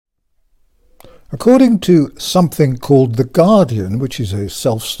According to something called The Guardian, which is a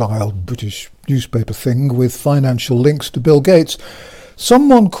self-styled British newspaper thing with financial links to Bill Gates,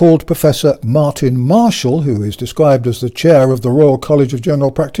 someone called Professor Martin Marshall, who is described as the chair of the Royal College of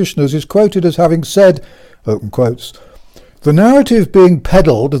General Practitioners, is quoted as having said, open quotes, "The narrative being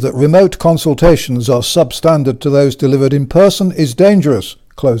peddled that remote consultations are substandard to those delivered in person is dangerous,"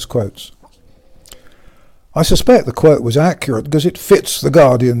 close quotes. I suspect the quote was accurate because it fits The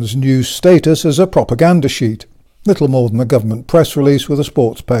Guardian's new status as a propaganda sheet, little more than a government press release with a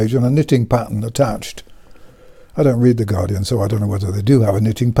sports page and a knitting pattern attached. I don't read The Guardian, so I don't know whether they do have a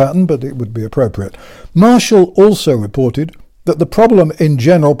knitting pattern, but it would be appropriate. Marshall also reported that the problem in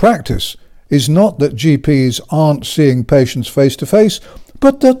general practice is not that GPs aren't seeing patients face-to-face,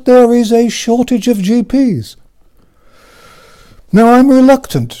 but that there is a shortage of GPs. Now, I'm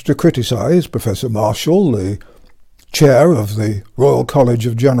reluctant to criticise Professor Marshall, the chair of the Royal College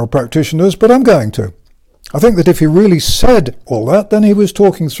of General Practitioners, but I'm going to. I think that if he really said all that, then he was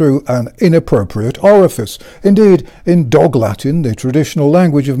talking through an inappropriate orifice. Indeed, in dog Latin, the traditional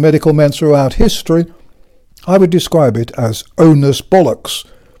language of medical men throughout history, I would describe it as onus bollocks,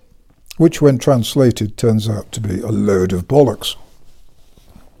 which when translated turns out to be a load of bollocks.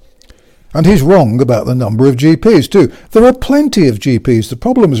 And he's wrong about the number of GPs too. There are plenty of GPs. The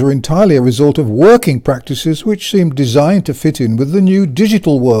problems are entirely a result of working practices which seem designed to fit in with the new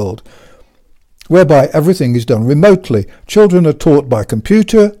digital world, whereby everything is done remotely. Children are taught by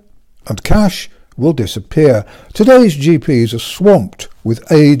computer, and cash will disappear. Today's GPs are swamped with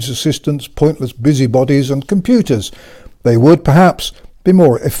aides, assistants, pointless busybodies and computers. They would perhaps be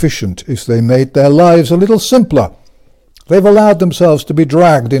more efficient if they made their lives a little simpler. They've allowed themselves to be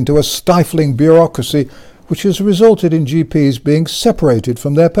dragged into a stifling bureaucracy which has resulted in GPs being separated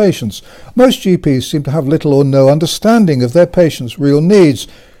from their patients. Most GPs seem to have little or no understanding of their patients' real needs.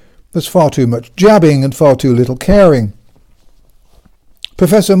 There's far too much jabbing and far too little caring.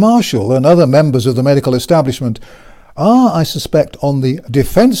 Professor Marshall and other members of the medical establishment are, I suspect, on the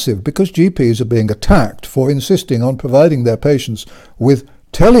defensive because GPs are being attacked for insisting on providing their patients with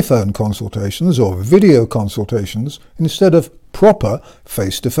telephone consultations or video consultations instead of proper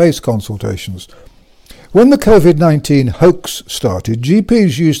face-to-face consultations. When the COVID-19 hoax started,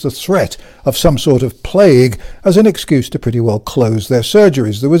 GPs used the threat of some sort of plague as an excuse to pretty well close their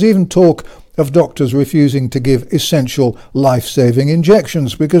surgeries. There was even talk of doctors refusing to give essential life-saving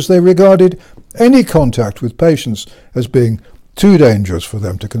injections because they regarded any contact with patients as being too dangerous for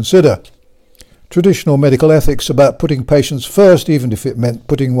them to consider. Traditional medical ethics about putting patients first, even if it meant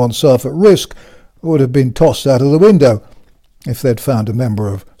putting oneself at risk, would have been tossed out of the window if they'd found a member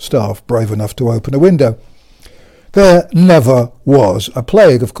of staff brave enough to open a window. There never was a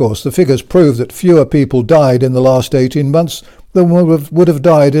plague, of course. The figures prove that fewer people died in the last 18 months than would have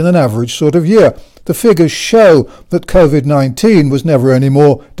died in an average sort of year. The figures show that COVID-19 was never any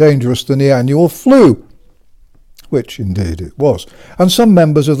more dangerous than the annual flu, which indeed it was. And some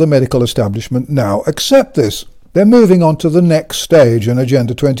members of the medical establishment now accept this. They're moving on to the next stage in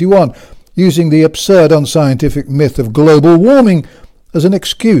Agenda 21, using the absurd unscientific myth of global warming as an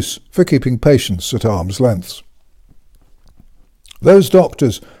excuse for keeping patients at arm's length. Those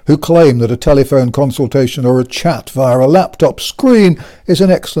doctors who claim that a telephone consultation or a chat via a laptop screen is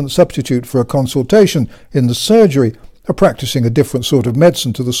an excellent substitute for a consultation in the surgery are practicing a different sort of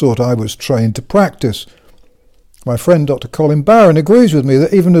medicine to the sort I was trained to practice. My friend Dr. Colin Barron agrees with me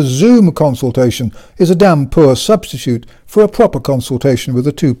that even a Zoom consultation is a damn poor substitute for a proper consultation with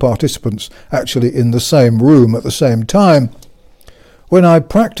the two participants actually in the same room at the same time. When I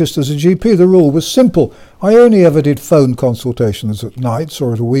practiced as a GP, the rule was simple. I only ever did phone consultations at nights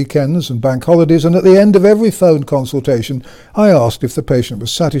or at weekends and bank holidays, and at the end of every phone consultation, I asked if the patient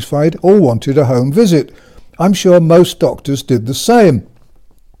was satisfied or wanted a home visit. I'm sure most doctors did the same.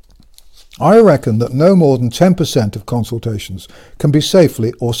 I reckon that no more than 10% of consultations can be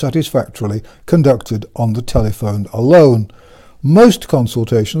safely or satisfactorily conducted on the telephone alone. Most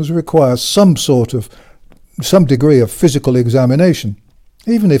consultations require some degree of physical examination,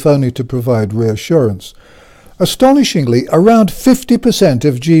 even if only to provide reassurance. Astonishingly, around 50%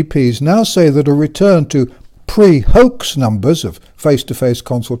 of GPs now say that a return to pre-hoax numbers of face-to-face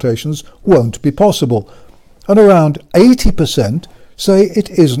consultations won't be possible, and around 80% say it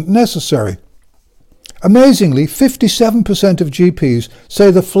isn't necessary. Amazingly, 57% of GPs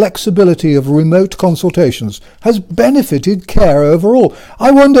say the flexibility of remote consultations has benefited care overall. I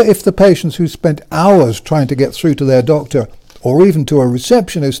wonder if the patients who spent hours trying to get through to their doctor or even to a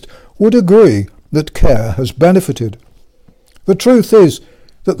receptionist would agree that care has benefited. The truth is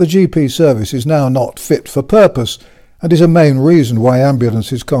that the GP service is now not fit for purpose, and is a main reason why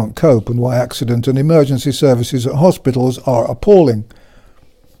ambulances can't cope and why accident and emergency services at hospitals are appalling.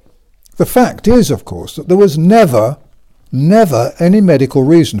 The fact is, of course, that there was never any medical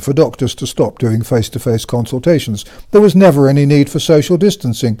reason for doctors to stop doing face-to-face consultations. There was never any need for social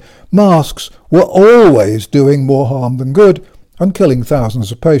distancing. Masks were always doing more harm than good and killing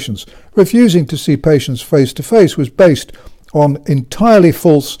thousands of patients. Refusing to see patients face-to-face was based on entirely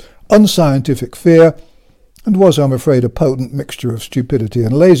false, unscientific fear and was, I'm afraid, a potent mixture of stupidity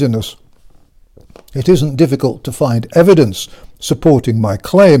and laziness. It isn't difficult to find evidence supporting my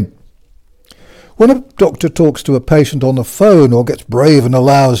claim. When a doctor talks to a patient on the phone or gets brave and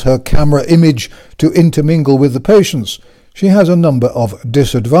allows her camera image to intermingle with the patient's, she has a number of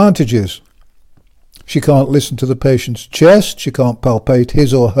disadvantages. She can't listen to the patient's chest, she can't palpate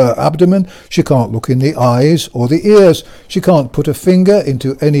his or her abdomen, she can't look in the eyes or the ears, she can't put a finger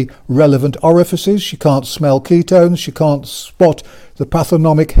into any relevant orifices, she can't smell ketones, she can't spot the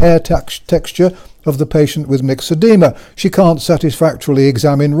pathognomic hair texture of the patient with myxedema, she can't satisfactorily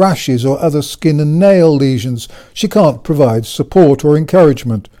examine rashes or other skin and nail lesions, she can't provide support or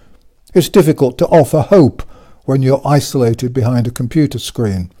encouragement. It's difficult to offer hope when you're isolated behind a computer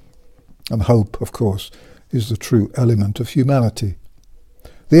screen. And hope, of course, is the true element of humanity.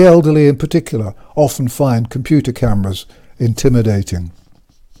 The elderly in particular often find computer cameras intimidating.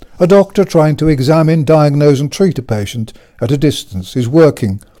 A doctor trying to examine, diagnose and treat a patient at a distance is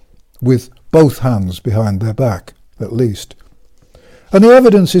working with both hands behind their back, at least. And the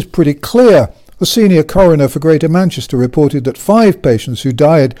evidence is pretty clear. The senior coroner for Greater Manchester reported that 5 patients who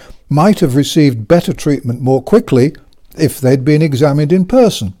died might have received better treatment more quickly if they'd been examined in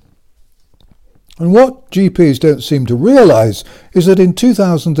person. And what GPs don't seem to realise is that in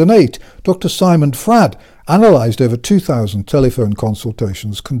 2008, Dr. Simon Fradd analysed over 2,000 telephone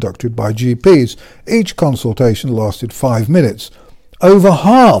consultations conducted by GPs. Each consultation lasted 5 minutes. Over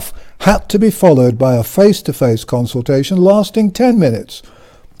half had to be followed by a face-to-face consultation lasting 10 minutes.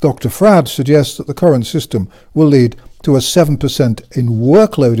 Dr. Fradd suggests that the current system will lead to a 7% in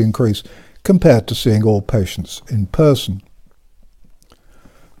workload increase compared to seeing all patients in person.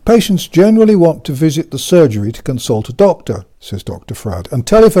 Patients generally want to visit the surgery to consult a doctor, says Dr. Fradd, and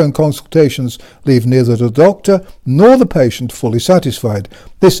telephone consultations leave neither the doctor nor the patient fully satisfied.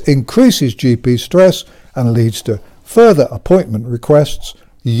 This increases GP stress and leads to further appointment requests,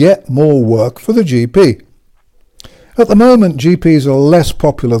 yet more work for the GP. At the moment, GPs are less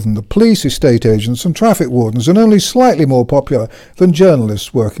popular than the police, estate agents and traffic wardens, and only slightly more popular than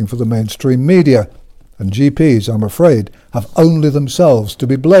journalists working for the mainstream media. And GPs, I'm afraid, have only themselves to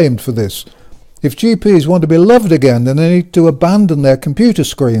be blamed for this. If GPs want to be loved again, then they need to abandon their computer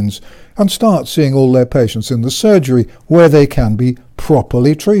screens and start seeing all their patients in the surgery where they can be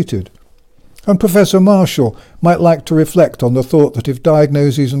properly treated. And Professor Marshall might like to reflect on the thought that if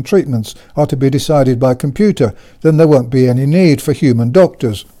diagnoses and treatments are to be decided by computer, then there won't be any need for human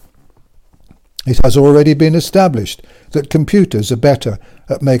doctors. It has already been established that computers are better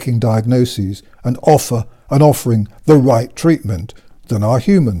at making diagnoses and offering the right treatment than are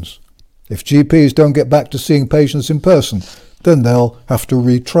humans. If GPs don't get back to seeing patients in person, then they'll have to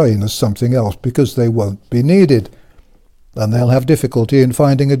retrain as something else because they won't be needed. And they'll have difficulty in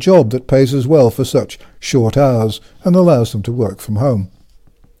finding a job that pays as well for such short hours and allows them to work from home.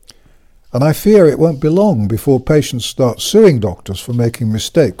 And I fear it won't be long before patients start suing doctors for making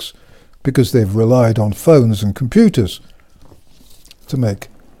mistakes because they've relied on phones and computers to make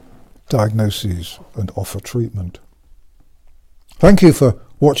diagnoses and offer treatment. Thank you for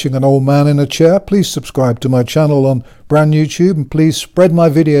watching An Old Man in a Chair. Please subscribe to my channel on brand YouTube and please spread my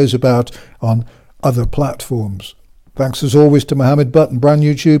videos about on other platforms. Thanks as always to Mohammed Butt and brand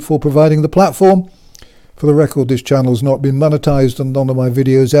YouTube for providing the platform. For the record, this channel has not been monetized and none of my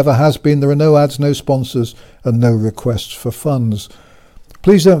videos ever has been. There are no ads, no sponsors and no requests for funds.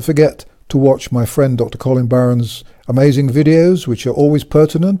 Please don't forget to watch my friend Dr. Colin Barron's amazing videos, which are always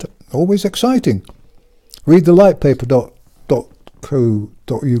pertinent, always exciting. Read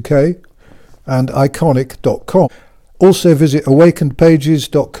thelightpaper.co.uk and iconic.com. Also visit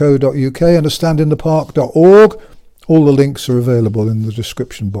awakenedpages.co.uk and astandinthepark.org. All the links are available in the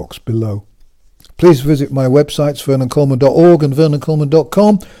description box below. Please visit my websites, vernoncoleman.org and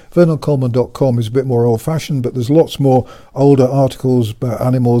vernoncoleman.com. Vernoncoleman.com is a bit more old-fashioned, but there's lots more older articles about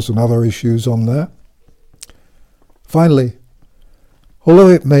animals and other issues on there. Finally, although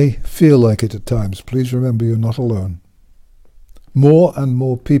it may feel like it at times, please remember you're not alone. More and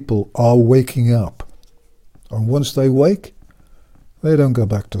more people are waking up. And once they wake, they don't go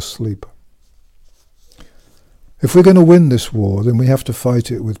back to sleep. If we're going to win this war, then we have to fight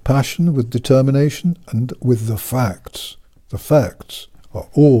it with passion, with determination, and with the facts. The facts are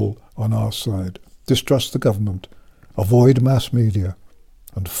all on our side. Distrust the government, avoid mass media,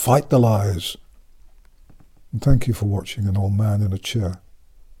 and fight the lies. And thank you for watching An Old Man in a Chair.